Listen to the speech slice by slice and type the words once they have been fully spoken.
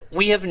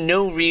we have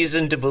no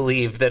reason to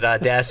believe that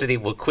Audacity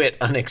will quit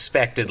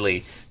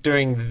unexpectedly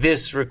during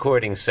this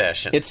recording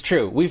session. It's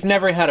true. We've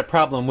never had a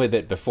problem with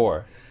it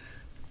before.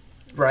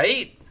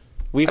 Right?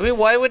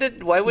 Why would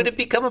it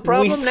become a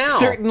problem now? We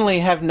certainly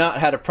have not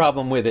had a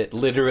problem with it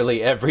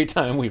literally every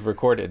time we've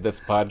recorded this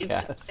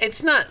podcast.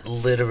 It's not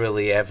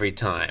literally every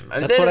time.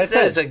 That's what I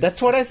said.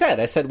 That's what I said.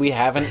 I said we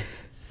haven't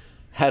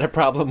had a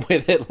problem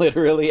with it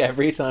literally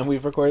every time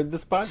we've recorded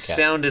this podcast.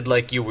 Sounded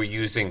like you were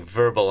using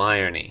verbal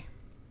irony.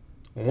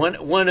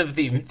 One of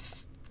the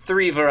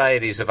three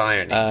varieties of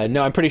irony.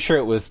 No, I'm pretty sure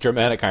it was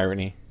dramatic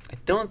irony. I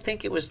don't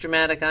think it was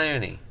dramatic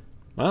irony.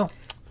 Well,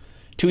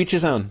 to each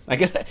his own. I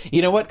guess,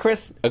 you know what,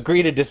 Chris?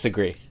 Agree to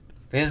disagree.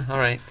 Yeah, all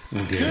right.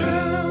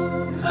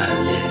 Girl,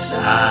 my lips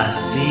are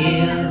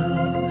sealed.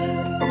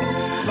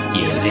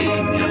 You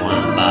make me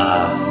wanna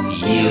barf.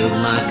 Yield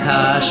my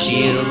car,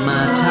 shield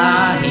my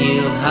tie,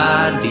 heel,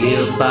 high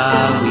deal,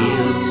 bar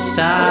wheel,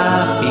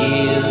 stop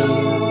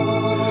you.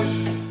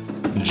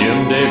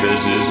 Jim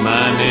Davis is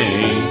my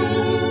name.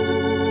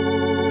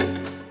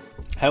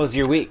 How was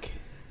your week?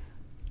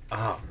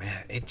 Oh,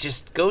 man, it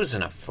just goes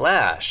in a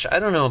flash. I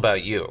don't know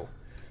about you.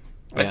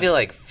 Yeah. I feel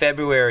like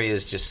February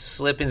is just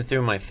slipping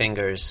through my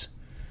fingers.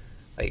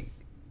 Like,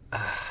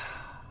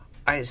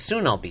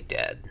 soon I'll be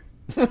dead.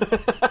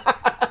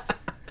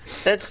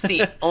 That's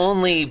the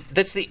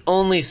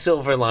only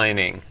silver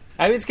lining.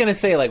 I was going to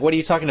say, like, what are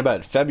you talking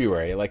about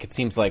February? Like, it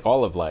seems like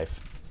all of life.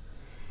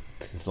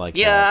 It's like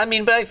yeah,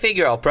 but I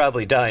figure I'll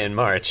probably die in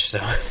March, so.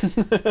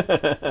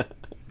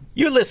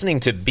 You're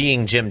listening to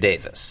Being Jim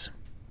Davis.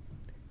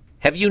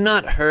 Have you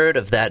not heard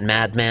of that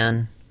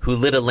madman who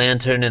lit a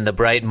lantern in the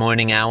bright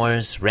morning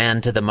hours, ran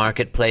to the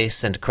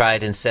marketplace, and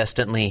cried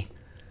incessantly,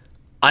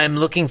 "I am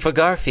looking for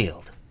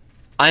Garfield.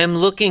 I am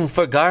looking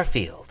for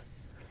Garfield."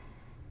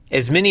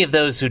 As many of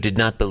those who did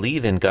not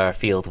believe in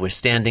Garfield were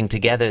standing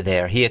together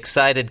there, he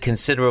excited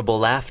considerable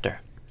laughter.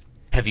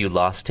 "Have you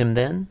lost him,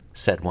 then?"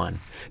 said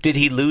one. "Did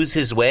he lose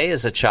his way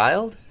as a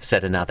child?"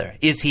 said another.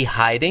 "Is he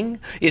hiding?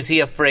 Is he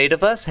afraid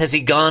of us? Has he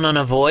gone on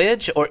a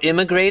voyage or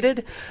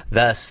immigrated?"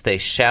 Thus they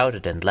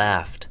shouted and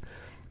laughed.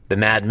 The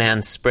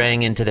madman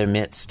sprang into their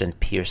midst and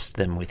pierced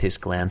them with his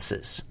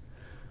glances.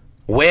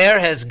 "Where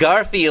has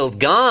Garfield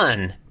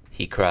gone?"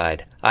 he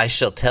cried. "I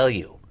shall tell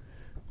you.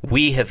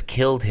 We have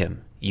killed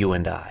him, you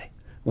and I.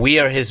 We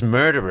are his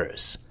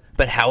murderers.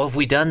 But how have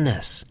we done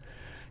this?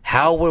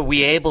 How were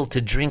we able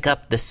to drink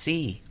up the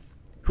sea?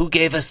 Who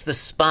gave us the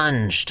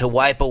sponge to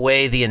wipe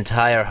away the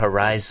entire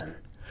horizon?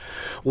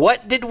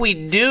 What did we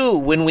do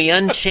when we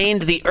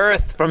unchained the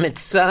earth from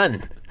its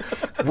sun?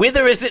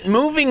 Whither is it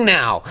moving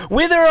now?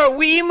 Whither are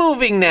we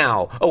moving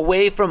now?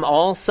 Away from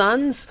all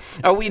suns?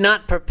 Are we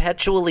not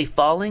perpetually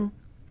falling?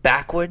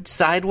 Backward,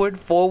 sideward,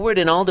 forward,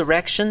 in all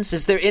directions?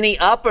 Is there any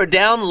up or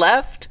down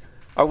left?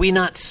 Are we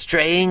not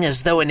straying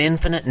as though an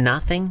infinite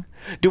nothing?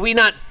 Do we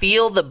not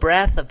feel the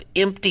breath of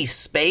empty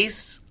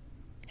space?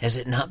 Has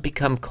it not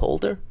become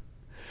colder?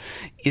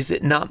 Is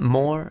it not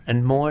more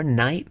and more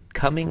night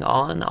coming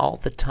on all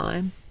the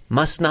time?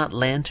 Must not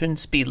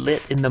lanterns be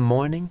lit in the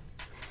morning?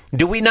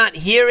 Do we not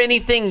hear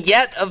anything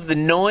yet of the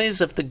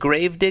noise of the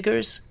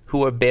gravediggers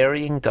who are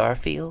burying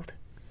Garfield?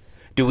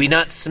 Do we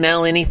not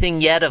smell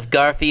anything yet of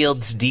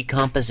Garfield's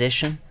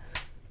decomposition?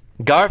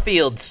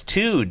 Garfield's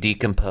too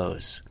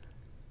decompose.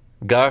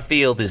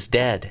 Garfield is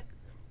dead.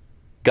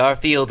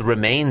 Garfield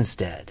remains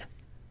dead,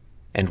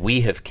 and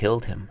we have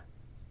killed him.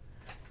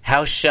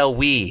 How shall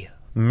we,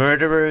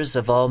 murderers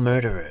of all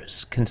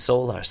murderers,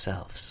 console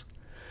ourselves?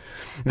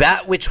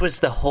 That which was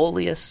the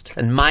holiest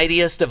and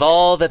mightiest of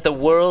all that the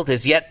world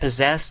has yet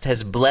possessed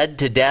has bled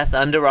to death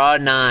under our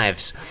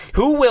knives.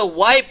 Who will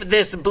wipe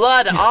this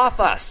blood off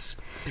us?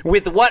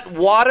 With what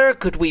water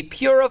could we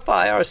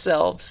purify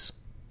ourselves?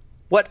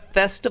 What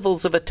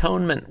festivals of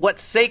atonement, what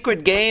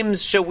sacred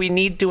games shall we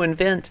need to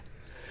invent?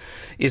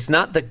 Is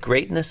not the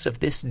greatness of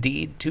this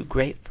deed too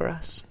great for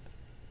us?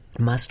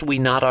 Must we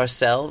not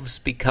ourselves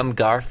become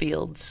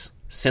Garfields,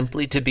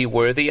 simply to be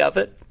worthy of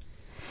it?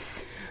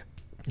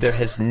 There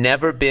has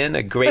never been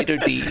a greater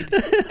deed,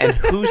 and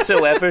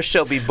whosoever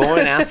shall be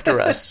born after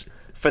us,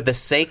 for the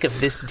sake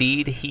of this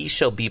deed, he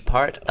shall be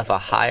part of a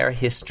higher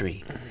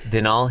history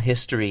than all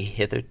history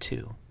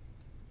hitherto.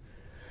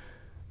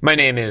 My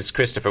name is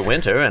Christopher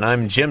Winter, and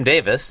I'm Jim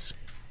Davis.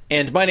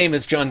 And my name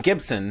is John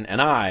Gibson,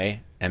 and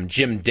I am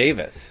Jim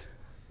Davis.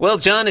 Well,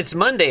 John, it's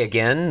Monday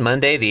again,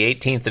 Monday the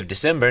 18th of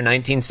December,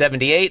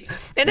 1978,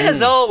 and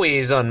as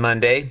always on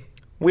Monday,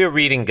 we're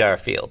reading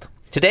Garfield.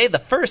 Today, the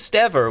first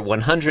ever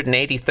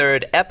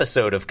 183rd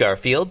episode of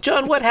Garfield.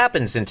 John, what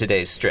happens in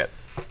today's strip?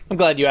 I'm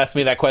glad you asked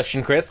me that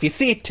question, Chris. You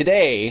see,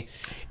 today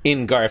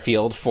in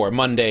Garfield for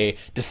Monday,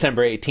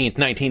 December 18th,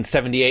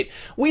 1978,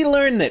 we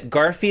learn that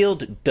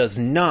Garfield does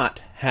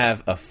not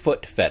have a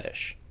foot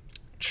fetish.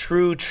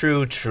 True,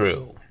 true,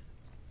 true.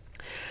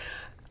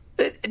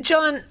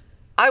 John,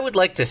 I would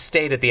like to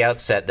state at the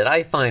outset that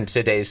I find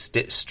today's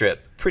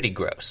strip pretty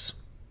gross.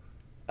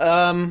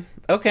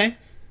 Okay.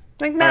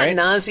 Like, not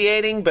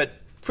nauseating, but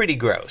pretty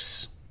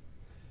gross.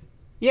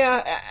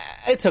 Yeah,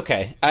 it's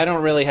okay. I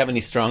don't really have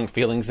any strong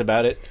feelings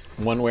about it,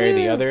 one way or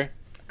the other.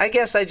 I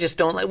guess I just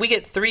don't like... We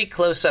get 3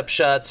 close-up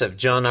shots of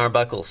Jon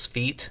Arbuckle's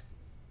feet.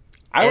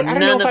 I don't none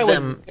know if of I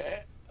them... would.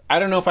 I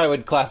don't know if I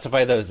would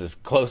classify those as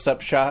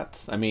close-up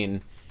shots. I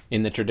mean,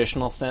 in the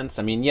traditional sense.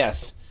 I mean,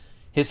 yes,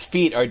 his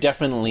feet are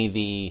definitely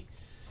the,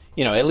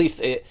 at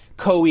least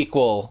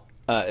co-equal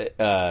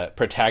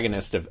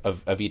protagonist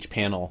of each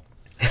panel,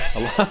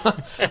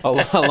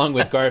 along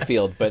with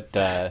Garfield. But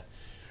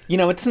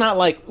it's not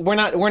like we're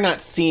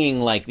not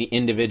seeing like the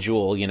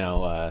individual,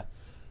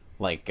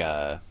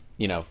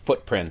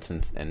 footprints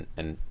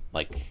and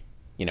like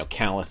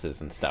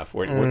calluses and stuff.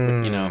 We're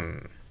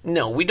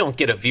No, we don't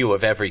get a view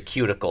of every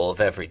cuticle of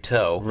every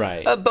toe.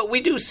 Right. But we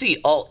do see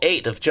all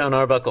 8 of Jon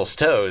Arbuckle's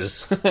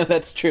toes.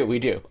 That's true, we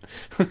do.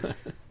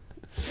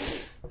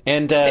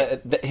 And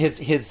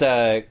his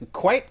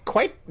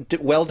quite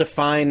well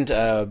defined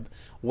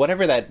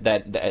whatever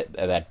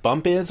that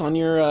bump is on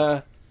your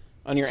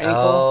ankle.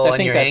 Oh, I on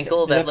think your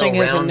ankle? That thing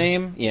little has a round...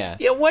 name? Yeah.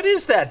 Yeah, what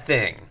is that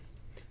thing?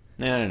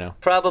 I don't know.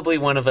 Probably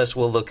one of us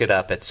will look it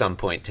up at some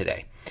point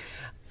today.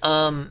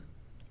 And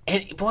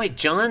boy,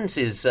 John's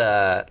is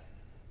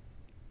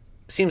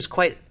seems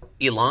quite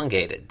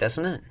elongated,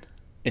 doesn't it?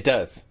 It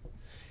does.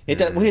 It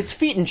does. Well, his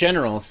feet in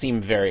general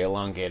seem very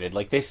elongated.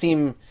 Like they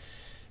seem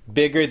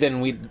bigger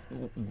than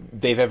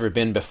they've ever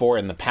been before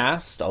in the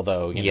past.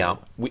 Although,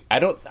 I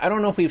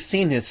don't know if we've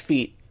seen his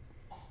feet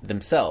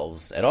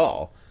themselves at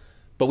all,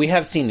 but we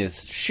have seen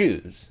his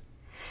shoes.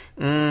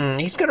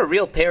 He's got a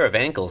real pair of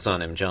ankles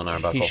on him, Jon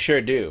Arbuckle. He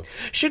sure do.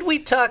 Should we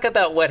talk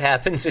about what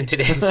happens in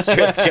today's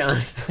strip, John?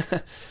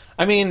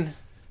 I mean,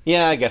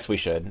 yeah, I guess we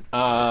should.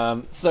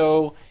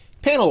 So,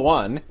 panel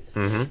 1,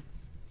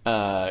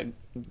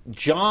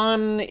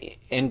 John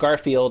and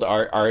Garfield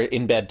are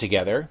in bed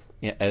together,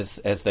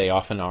 as they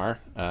often are,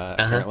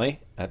 apparently.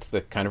 That's the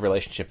kind of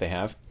relationship they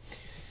have.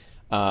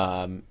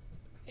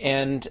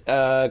 And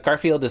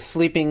Garfield is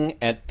sleeping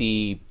at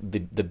the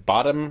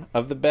bottom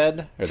of the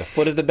bed, or the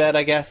foot of the bed,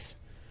 I guess,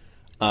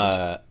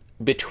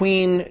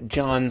 between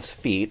John's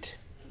feet.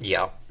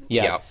 Yeah.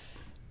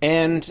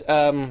 And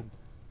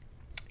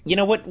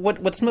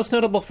what's most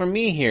notable for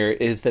me here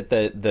is that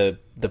the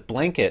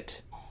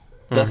blanket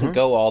doesn't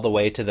go all the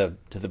way to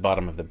the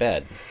bottom of the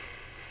bed.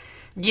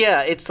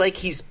 Yeah, it's like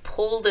he's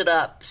pulled it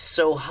up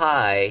so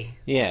high.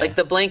 Yeah. Like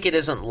the blanket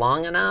isn't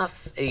long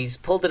enough. He's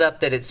pulled it up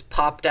that it's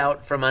popped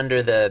out from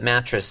under the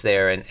mattress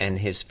there, and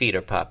his feet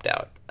are popped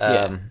out.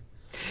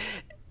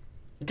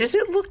 Does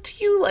it look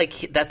to you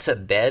like that's a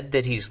bed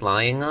that he's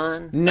lying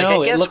on? No,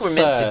 like, I guess it looks, we're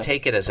meant to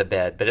take it as a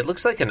bed, but it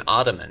looks like an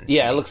ottoman.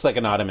 Yeah, it looks like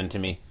an ottoman to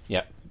me.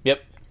 Yep.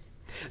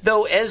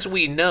 Though, as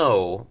we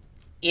know,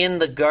 in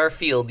the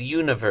Garfield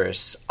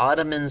universe,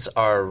 ottomans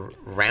are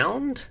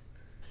round?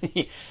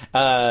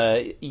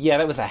 Yeah,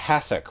 that was a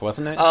hassock,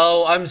 wasn't it?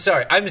 Oh, I'm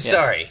sorry. I'm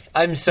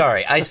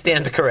sorry. I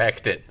stand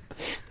corrected.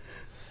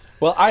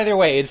 Well, either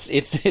way,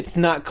 it's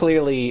not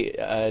clearly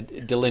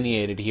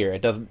delineated here.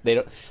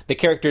 The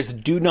characters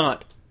do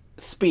not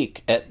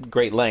speak at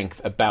great length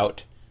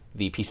about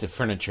the piece of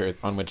furniture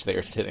on which they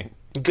are sitting.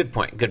 Good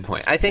point.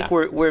 I think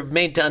we're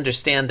made to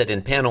understand that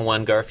in panel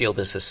 1, Garfield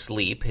is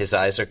asleep. His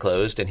eyes are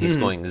closed, and he's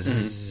going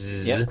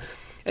zzz. Yep.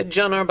 And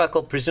Jon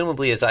Arbuckle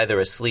presumably is either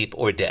asleep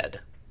or dead.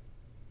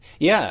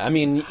 Yeah, I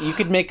mean, you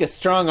could make a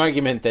strong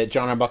argument that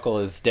Jon Arbuckle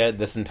is dead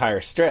this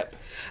entire strip.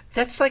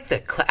 That's like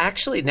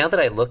actually, now that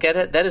I look at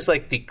it, that is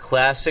like the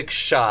classic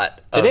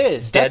shot of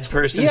dead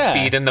person's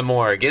feet in the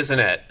morgue, isn't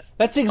it?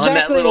 That's exactly on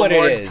that little what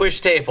morgue it is.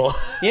 Push table.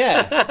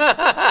 Yeah.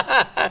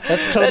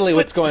 That's totally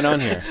what's going on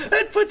here.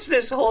 That puts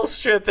this whole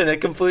strip in a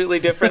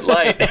completely different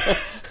light.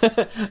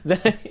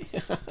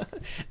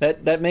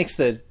 That makes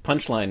the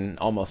punchline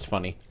almost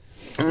funny.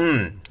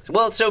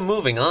 Well, so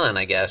moving on,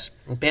 I guess.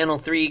 Panel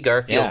 3,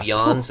 Garfield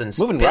yawns and...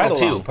 Moving panel right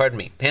 2, along. pardon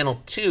me.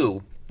 Panel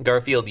 2,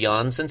 Garfield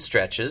yawns and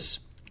stretches.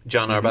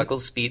 Jon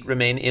Arbuckle's feet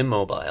remain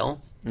immobile.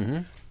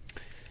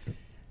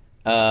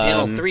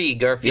 Panel 3,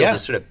 Garfield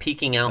is sort of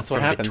peeking out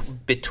from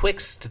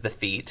betwixt the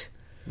feet.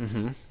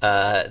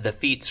 The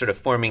feet sort of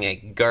forming a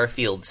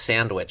Garfield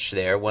sandwich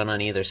there, one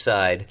on either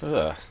side.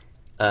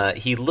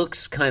 He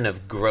looks kind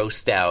of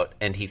grossed out,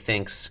 and he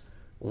thinks,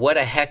 what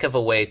a heck of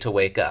a way to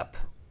wake up.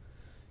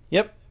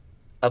 Yep.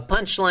 A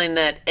punchline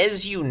that,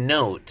 as you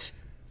note,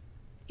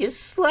 is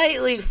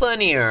slightly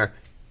funnier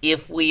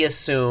if we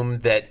assume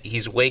that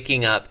he's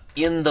waking up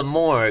in the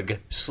morgue,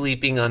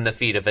 sleeping on the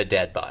feet of a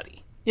dead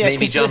body. Yeah,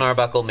 maybe Jon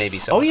Arbuckle, maybe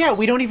someone else.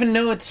 We don't even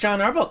know it's Jon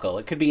Arbuckle.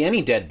 It could be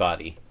any dead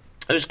body.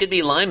 This could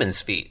be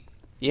Lyman's feet.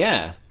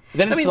 Yeah.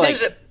 Then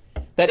it's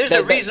there's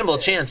a reasonable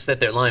chance that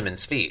they're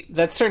Lyman's feet.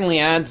 That certainly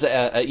adds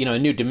a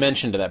new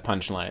dimension to that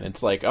punchline.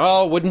 It's like,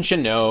 oh, wouldn't you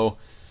know?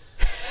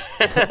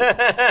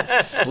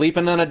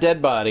 Sleeping on a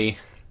dead body.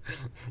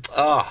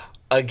 Oh,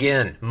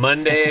 again.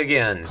 Monday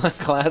again.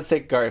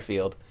 Classic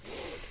Garfield.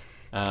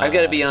 I've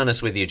got to be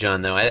honest with you,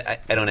 John, though. I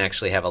don't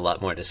actually have a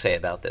lot more to say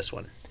about this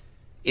one.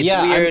 It's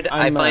Yeah, weird.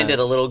 I'm, I find it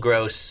a little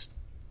gross.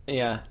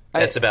 Yeah.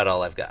 That's about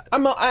all I've got.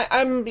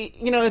 I'm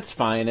it's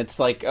fine. It's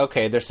like,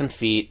 okay, there's some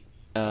feet.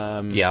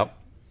 Yep.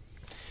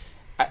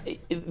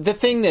 the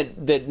thing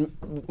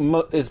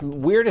that is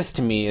weirdest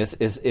to me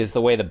is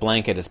the way the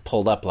blanket is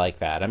pulled up like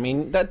that. I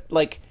mean, that,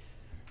 like,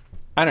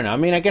 I don't know. I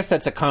mean, I guess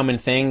that's a common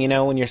thing, you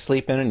know, when you're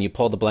sleeping and you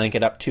pull the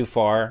blanket up too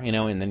far, you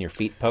know, and then your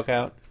feet poke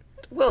out.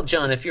 Well,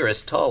 John, if you're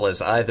as tall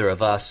as either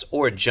of us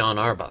or John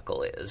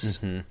Arbuckle is,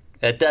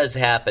 that does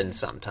happen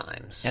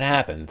sometimes. It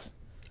happens.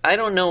 I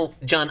don't know,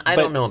 John, I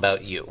don't know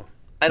about you.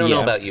 I don't know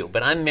Yeah. about you,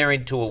 but I'm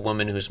married to a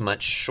woman who's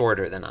much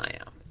shorter than I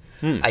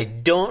am. I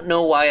don't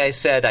know why I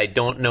said I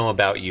don't know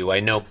about you.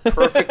 I know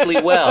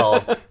perfectly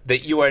well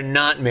that you are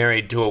not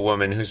married to a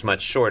woman who's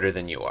much shorter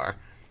than you are.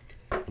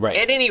 Right.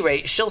 At any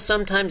rate, she'll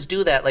sometimes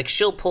do that. Like,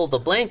 she'll pull the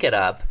blanket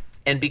up,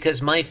 and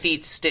because my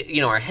feet stick,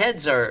 you know, our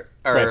heads are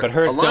Right, but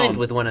hers aligned don't.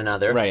 with one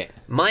another. Right.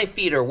 My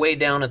feet are way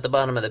down at the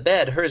bottom of the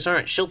bed. Hers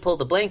aren't. She'll pull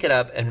the blanket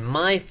up, and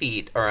my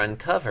feet are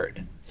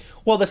uncovered.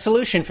 Well, the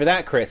solution for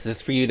that, Chris,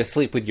 is for you to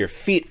sleep with your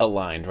feet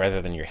aligned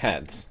rather than your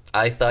heads.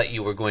 I thought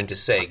you were going to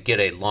say, get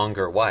a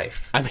longer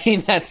wife. I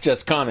mean, that's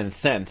just common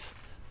sense.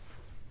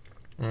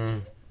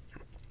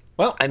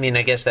 Well, I mean,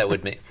 I guess that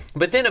would make...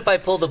 But then if I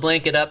pull the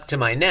blanket up to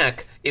my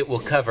neck, it will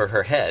cover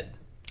her head.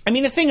 I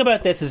mean, the thing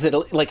about this is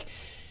that, like,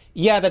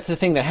 yeah, that's the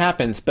thing that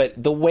happens,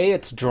 but the way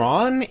it's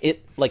drawn,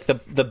 it, like,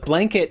 the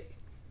blanket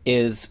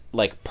is,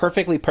 like,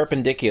 perfectly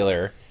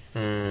perpendicular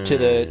to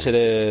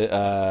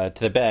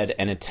the bed,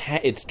 and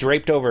it's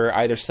draped over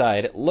either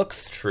side. It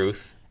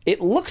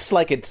looks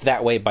like it's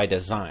that way by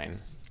design.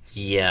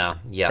 Yeah.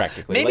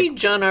 Practically. Maybe Like-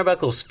 John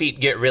Arbuckle's feet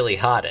get really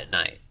hot at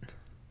night.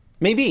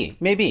 Maybe.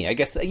 I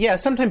guess, yeah,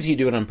 sometimes you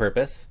do it on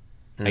purpose,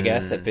 I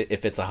guess, if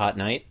it's a hot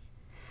night.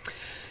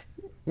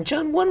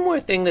 John, one more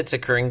thing that's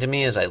occurring to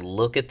me as I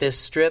look at this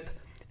strip.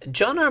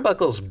 John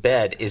Arbuckle's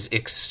bed is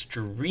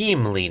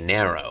extremely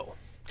narrow.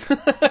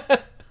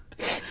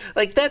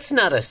 Like, that's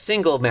not a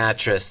single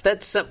mattress.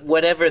 That's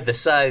whatever the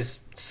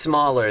size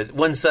smaller,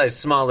 one size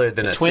smaller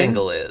than a twin?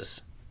 single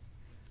is.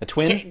 A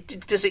twin?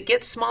 Does it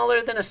get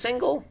smaller than a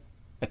single?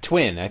 A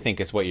twin, I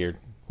think, is what you're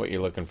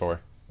looking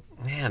for.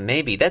 Yeah,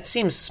 maybe. That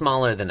seems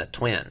smaller than a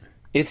twin.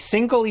 Is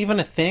single even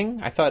a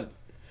thing? I thought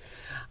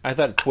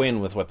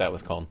twin was what that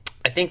was called.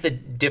 I think the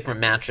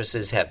different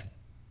mattresses have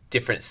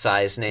different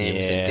size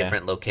names in Yeah.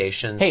 different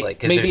locations. Hey, Like,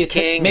 'cause there's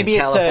King and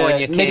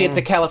California King. Maybe it's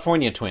a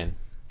California twin.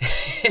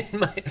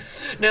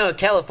 No, a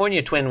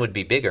California twin would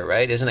be bigger,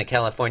 right? Isn't a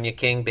California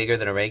King bigger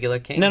than a regular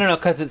king? No,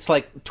 because it's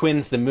like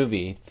Twins, the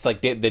movie. It's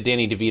like the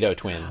Danny DeVito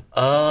twin.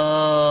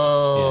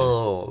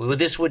 Oh, well,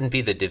 this wouldn't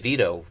be the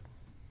DeVito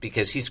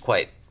because he's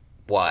quite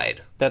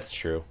wide. That's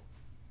true.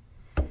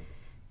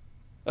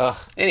 Ugh.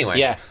 Anyway.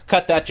 Yeah,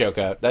 cut that joke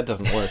out. That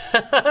doesn't work.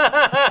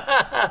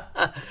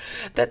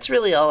 That's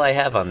really all I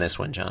have on this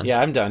one, John. Yeah,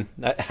 I'm done.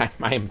 I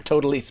am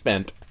totally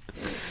spent.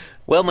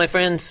 Well, my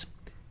friends,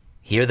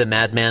 here the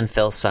madman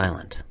fell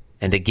silent,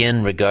 and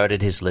again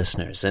regarded his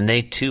listeners, and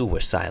they too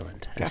were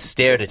silent, and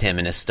stared at him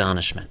in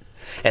astonishment.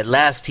 At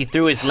last he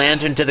threw his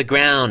lantern to the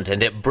ground,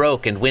 and it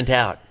broke and went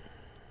out.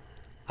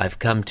 "I've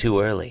come too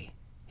early,"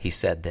 he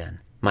said then.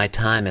 "My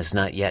time has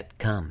not yet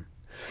come.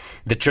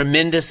 The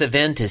tremendous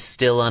event is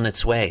still on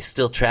its way,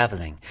 still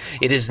traveling.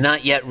 It has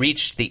not yet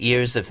reached the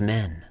ears of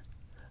men.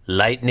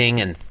 Lightning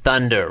and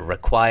thunder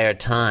require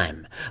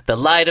time. The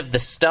light of the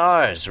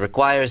stars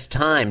requires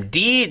time.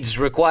 Deeds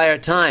require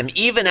time,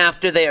 even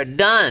after they are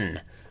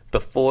done,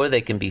 before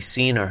they can be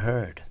seen or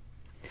heard.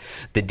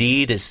 The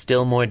deed is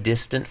still more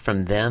distant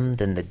from them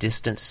than the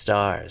distant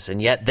stars,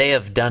 and yet they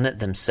have done it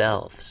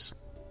themselves.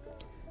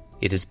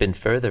 It has been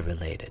further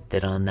related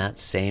that on that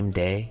same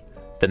day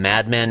the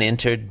madman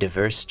entered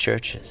diverse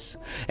churches,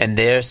 and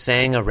there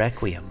sang a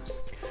requiem,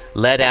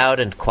 led out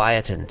and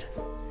quietened.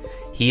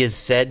 He is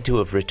said to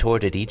have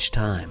retorted each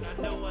time,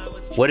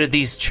 "What are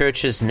these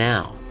churches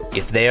now,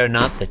 if they are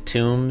not the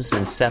tombs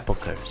and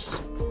sepulchres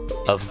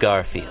of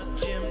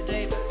Garfield?"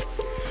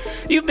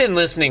 You've been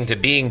listening to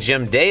Being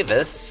Jim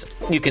Davis.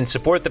 You can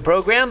support the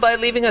program by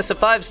leaving us a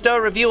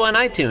 5-star review on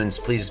iTunes.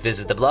 Please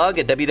visit the blog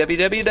at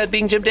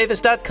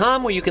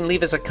www.beingjimdavis.com, where you can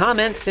leave us a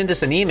comment, send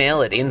us an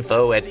email at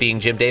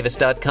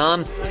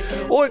info@beingjimdavis.com,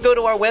 or go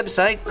to our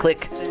website,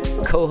 click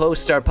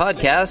co-host our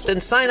podcast,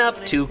 and sign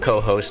up to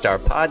co-host our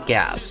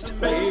podcast.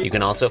 You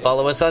can also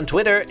follow us on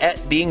Twitter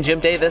at Being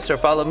Jim Davis, or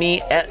follow me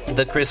at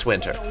The Chris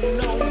Winter.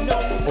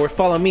 Or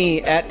follow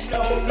me at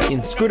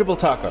Inscrutable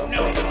Taco.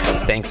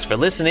 Thanks for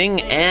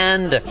listening,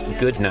 and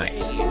good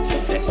night.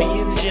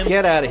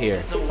 Get out of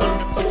here.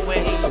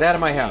 Get out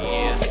of my house.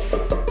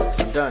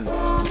 I'm done.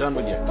 I'm done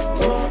with you.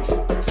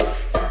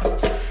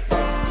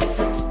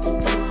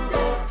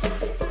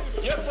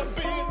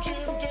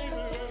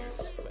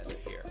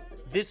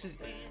 This is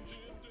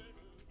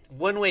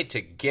one way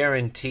to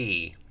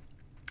guarantee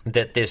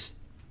that this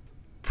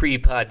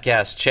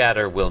pre-podcast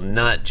chatter will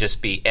not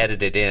just be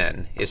edited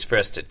in is for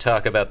us to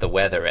talk about the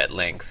weather at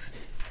length.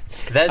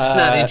 That's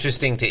not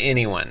interesting to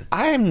anyone.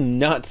 I'm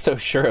not so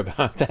sure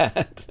about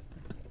that.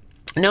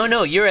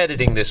 No, you're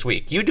editing this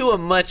week. You do a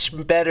much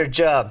better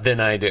job than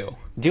I do.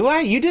 Do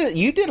I? You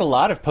did a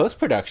lot of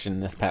post-production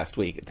this past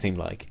week, it seemed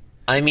like.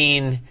 I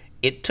mean,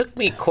 it took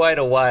me quite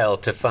a while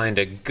to find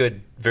a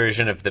good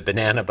version of the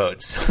Banana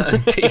Boat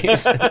song to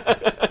use.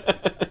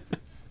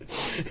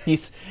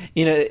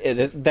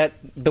 That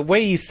the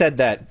way you said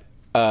that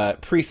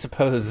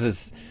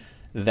presupposes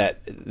that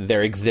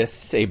there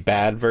exists a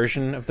bad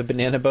version of the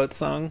Banana Boat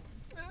song.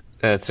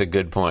 That's a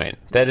good point.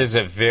 That is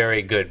a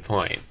very good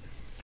point.